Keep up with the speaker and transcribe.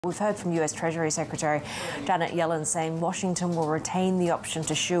We've heard from US Treasury Secretary Janet Yellen saying Washington will retain the option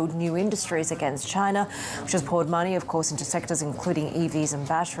to shield new industries against China, which has poured money, of course, into sectors including EVs and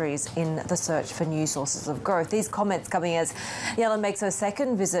batteries in the search for new sources of growth. These comments coming as Yellen makes her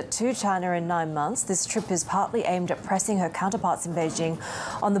second visit to China in 9 months. This trip is partly aimed at pressing her counterparts in Beijing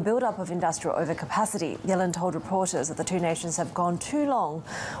on the build-up of industrial overcapacity. Yellen told reporters that the two nations have gone too long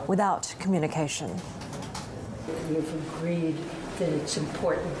without communication. We've agreed that it's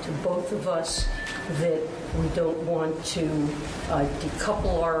important to both of us that we don't want to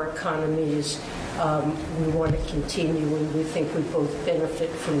decouple our economies. We want to continue, and we think we both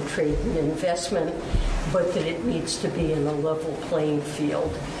benefit from trade and investment, but that it needs to be in a level playing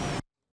field.